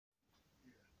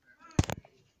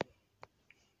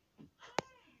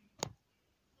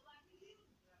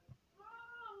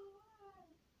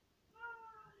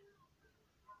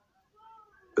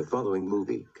The following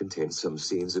movie contains some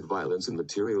scenes of violence and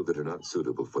material that are not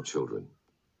suitable for children.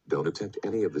 Don't attempt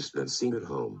any of this and seen at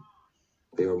home.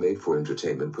 They are made for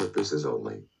entertainment purposes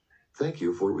only. Thank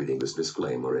you for reading this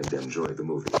disclaimer and enjoy the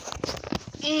movie.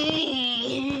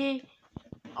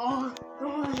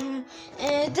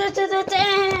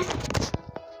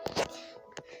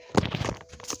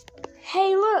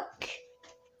 Hey, look!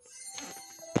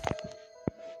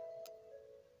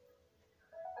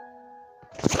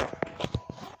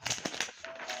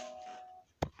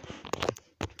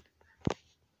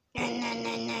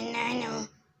 No.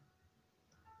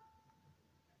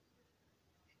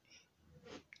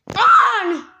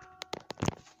 On!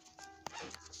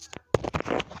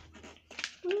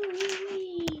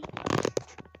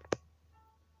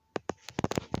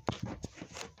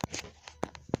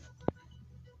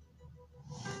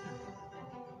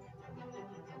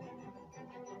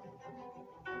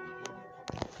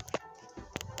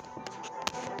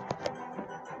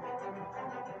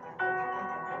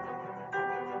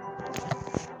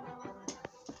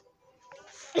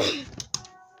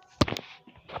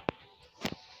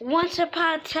 Once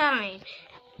upon a time,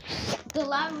 the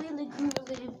lot really grew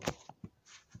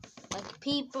like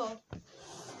people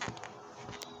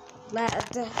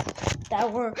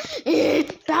that were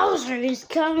Bowser is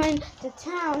coming to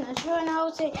town and showing how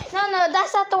to say, no,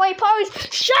 that's not the way parties.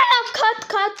 Shut up,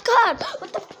 cut.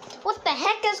 What the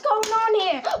heck is going on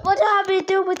here? What do I have to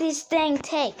do with this dang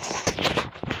tape?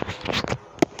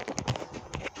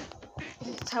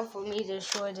 It's time for me to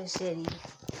destroy the city.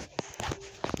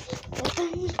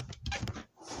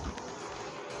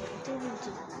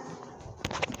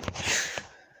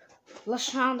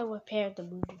 Lashaunda Rapier The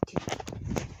Movie too.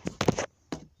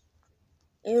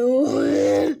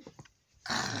 No.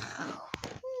 Ow!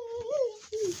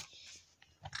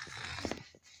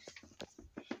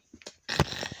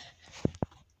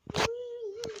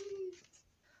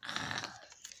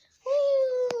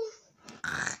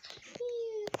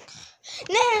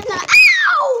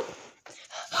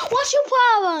 What's your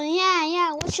problem?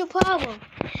 Yeah, what's your problem?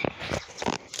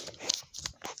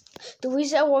 The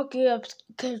reason I woke you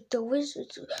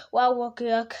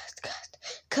up,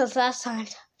 cause last time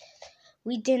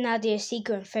we did not do a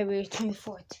secret on February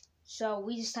 24th, so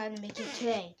we decided to make it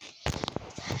today.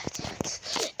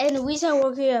 And the reason I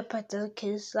woke you up,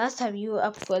 cause last time you were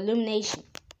up for elimination.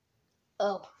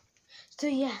 Oh, so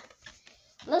yeah,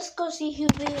 let's go see who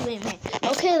really win.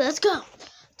 Okay, let's go.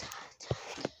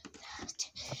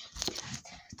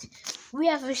 We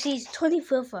have received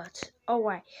 24 votes.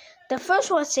 Alright. The first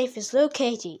one safe is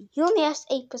located. You only have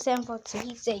 8% votes, so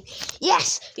he's safe.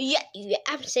 Yes! Yeah,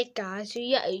 I'm sick, guys.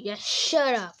 Yeah,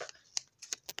 shut up.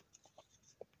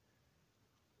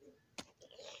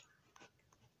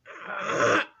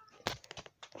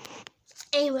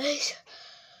 Anyways,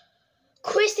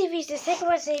 ChrisTV is the second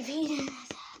one safe.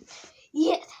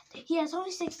 He has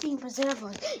only 16%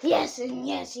 votes. Yes.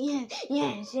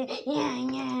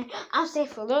 I'm safe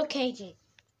for located.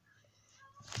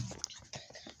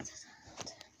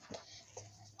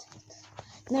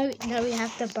 Now we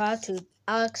have to bow to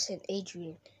Alex and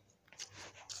Adrian.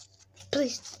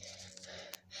 Please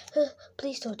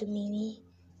don't do me.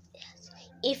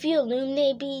 If you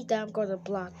eliminate me, then I'm gonna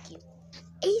block you.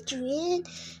 Adrian,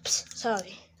 psst,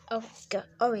 sorry. Oh God,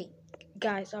 alright.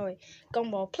 Guys, alright.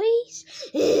 Gumball, please.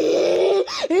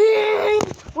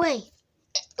 Wait.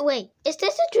 Is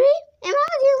this a dream? Am I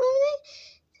eliminated?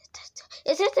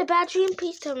 Is this a bad dream?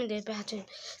 Please tell me this bad dream.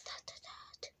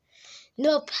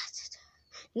 Nope.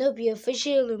 You're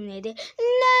officially illuminated. No!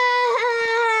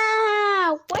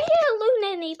 Why are you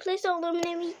illuminating me? Please don't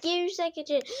illuminate me. Give you a second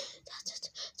chance.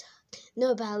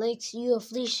 No, Alex, you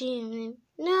officially illuminated.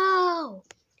 No!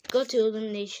 Go to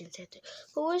Elimination Center.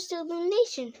 But where's the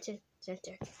Elimination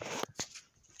Center?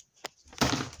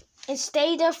 And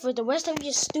stay there for the rest of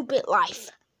your stupid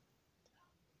life.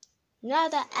 Now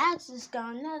that Alex is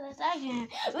gone, now that I can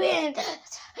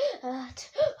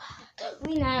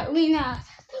we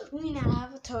now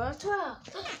have a total of 12.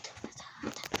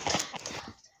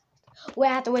 We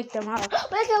have to wake them up. Wake up,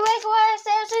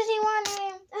 stay since you want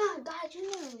him. Oh God, you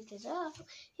knew we did up.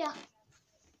 Yeah.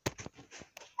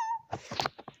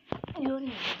 You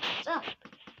knew what's up.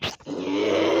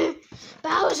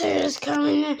 Bowser is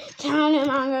coming to town and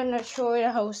I'm gonna destroy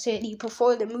the whole city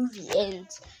before the movie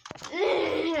ends.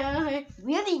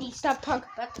 Really need to stop talking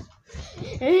about this.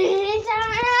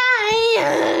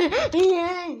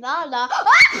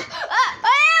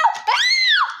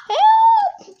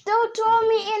 Don't throw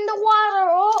me in the water.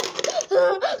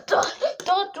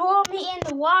 Don't throw me in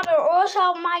the water or else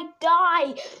I might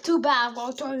die. Too bad I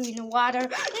won't throw you in the water. No!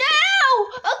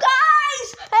 Oh,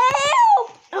 guys! Help!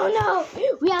 Oh no,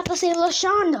 we have to save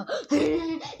Lashaunda.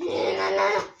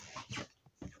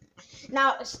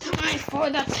 Now it's time for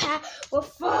the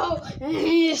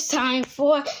It's time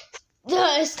for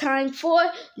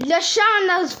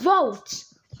Lashaunda's vote.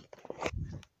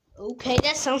 Okay,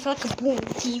 that sounds like a boring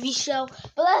TV show,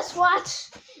 but let's watch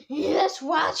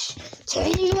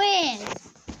Turning Red.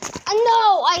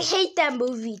 No, I hate that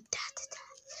movie.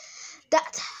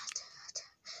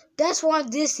 That's one of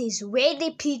Disney's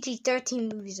rated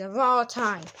PG-13 movies of all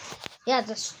time. Yeah,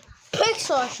 the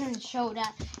Pixar shouldn't show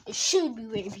that. It should be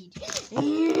rated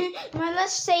PG. Now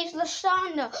let's save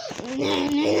Lashaunda.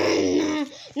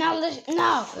 No.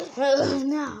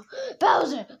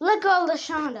 Bowser, let go of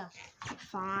Lashaunda.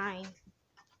 Fine.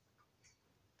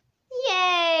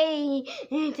 Yay!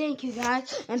 Thank you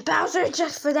guys. And Bowser,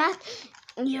 just for that,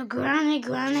 you're granny, into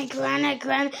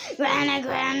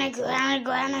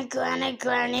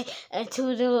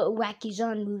the Wacky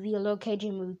Zone movie, a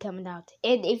location movie coming out.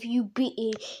 And if you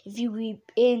be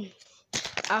in,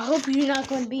 I hope you're not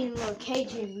going to be in the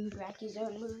location movie, Wacky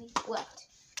Zone movie. What?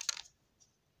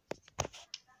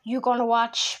 You're going to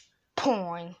watch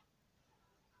porn.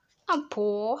 I'm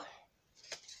poor.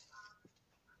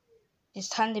 It's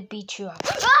time to beat you up.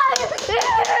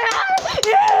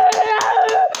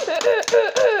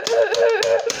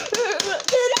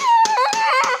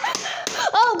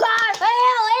 Oh God!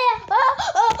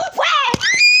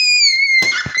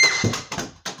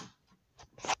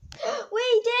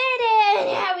 We did it!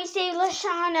 Yeah, we saved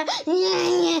Lashaunda.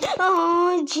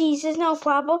 Oh Jesus, no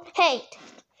problem. Hey,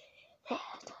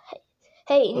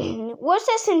 what's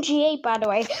SMG8 by the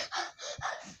way?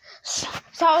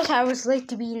 Sorry I was late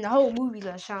to be in the whole movie,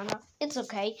 Lashaunda. It's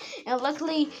okay. And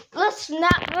luckily, let's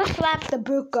wrap the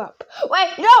book up.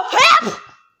 Wait, no, help!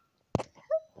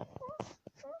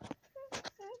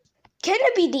 Can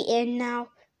it be the end now?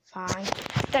 Fine.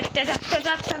 The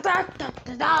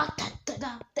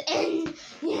end.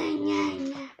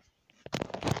 Yeah.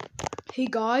 Hey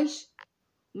guys,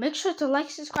 make sure to like,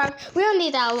 subscribe. We don't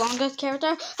need that longest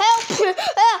character. Help!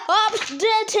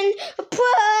 Gelatin!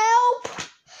 Help!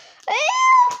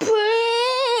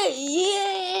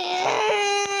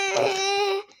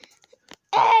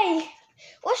 Hey,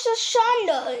 what's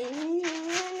Lashaunda?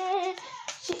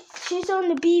 She's on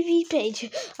the BV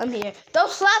page. I'm here.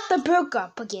 Don't slap the book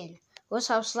up again. What's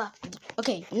how slap?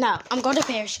 Okay, now I'm going to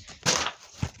Paris.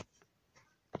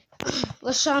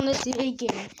 Lashaunda's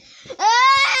again.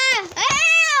 Help!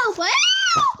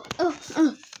 Oh,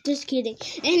 just kidding.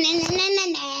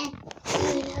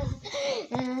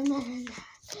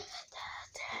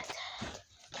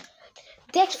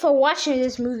 Thanks for watching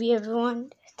this movie,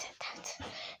 everyone.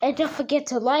 And don't forget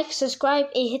to like, subscribe,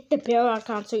 and hit the bell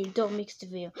icon so you don't miss the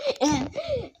video. And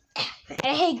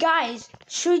hey guys,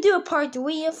 should we do a part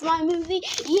 3 of my movie?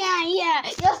 Yeah.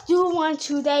 Let's do one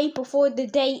today before the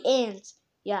day ends.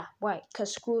 Yeah, right,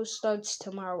 because school starts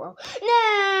tomorrow.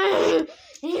 No!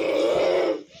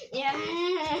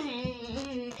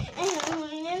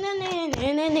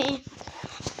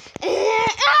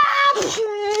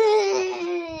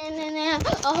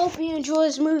 I hope you enjoy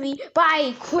this movie.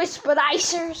 Bye, Chris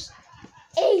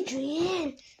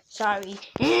Adrian. Sorry.